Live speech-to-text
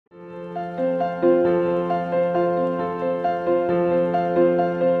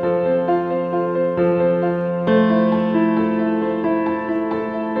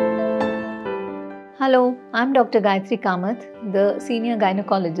Dr. Gayathri Kamath, the Senior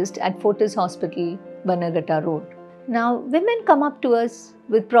Gynecologist at Fortis Hospital Bannerghatta Road. Now, women come up to us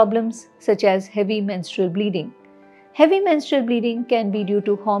with problems such as heavy menstrual bleeding. Heavy menstrual bleeding can be due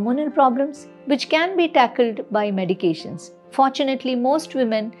to hormonal problems, which can be tackled by medications. Fortunately, most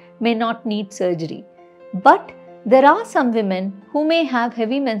women may not need surgery. But there are some women who may have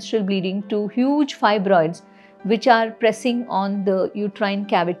heavy menstrual bleeding to huge fibroids which are pressing on the uterine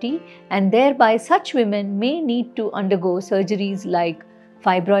cavity, and thereby such women may need to undergo surgeries like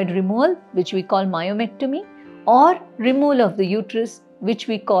fibroid removal, which we call myomectomy, or removal of the uterus, which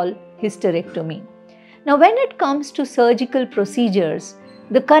we call hysterectomy. Now, when it comes to surgical procedures,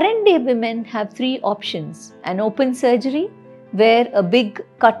 the current day women have three options: an open surgery, where a big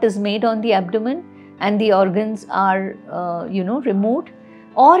cut is made on the abdomen and the organs are removed,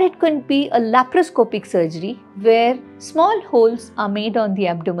 or it can be a laparoscopic surgery where small holes are made on the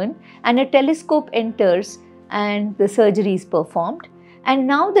abdomen and a telescope enters and the surgery is performed. And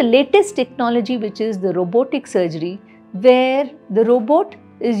now the latest technology, which is the robotic surgery, where the robot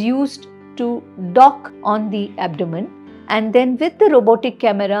is used to dock on the abdomen, and then with the robotic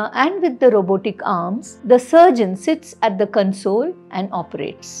camera and with the robotic arms, the surgeon sits at the console and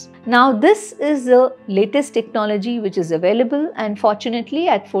operates. Now, this is the latest technology which is available, and fortunately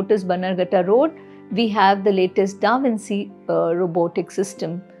at Fortis Bannerghatta Road, we have the latest DaVinci robotic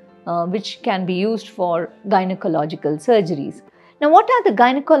system which can be used for gynecological surgeries. Now, what are the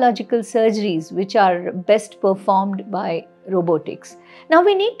gynecological surgeries which are best performed by robotics? Now,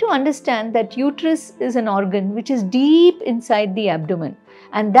 we need to understand that uterus is an organ which is deep inside the abdomen,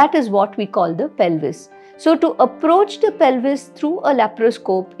 and that is what we call the pelvis. So, to approach the pelvis through a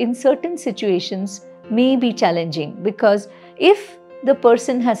laparoscope in certain situations may be challenging, because if the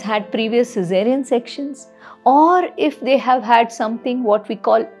person has had previous cesarean sections, or if they have had something what we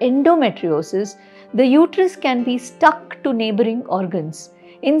call endometriosis, the uterus can be stuck to neighboring organs.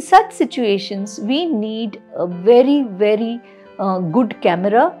 In such situations, we need a very good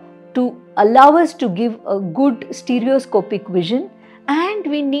camera to allow us to give a good stereoscopic vision, and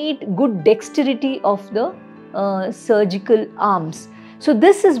we need good dexterity of the surgical arms. So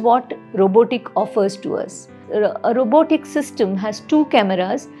this is what robotic offers to us. A robotic system has two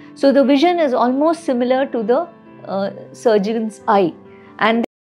cameras, so the vision is almost similar to the surgeon's eye, and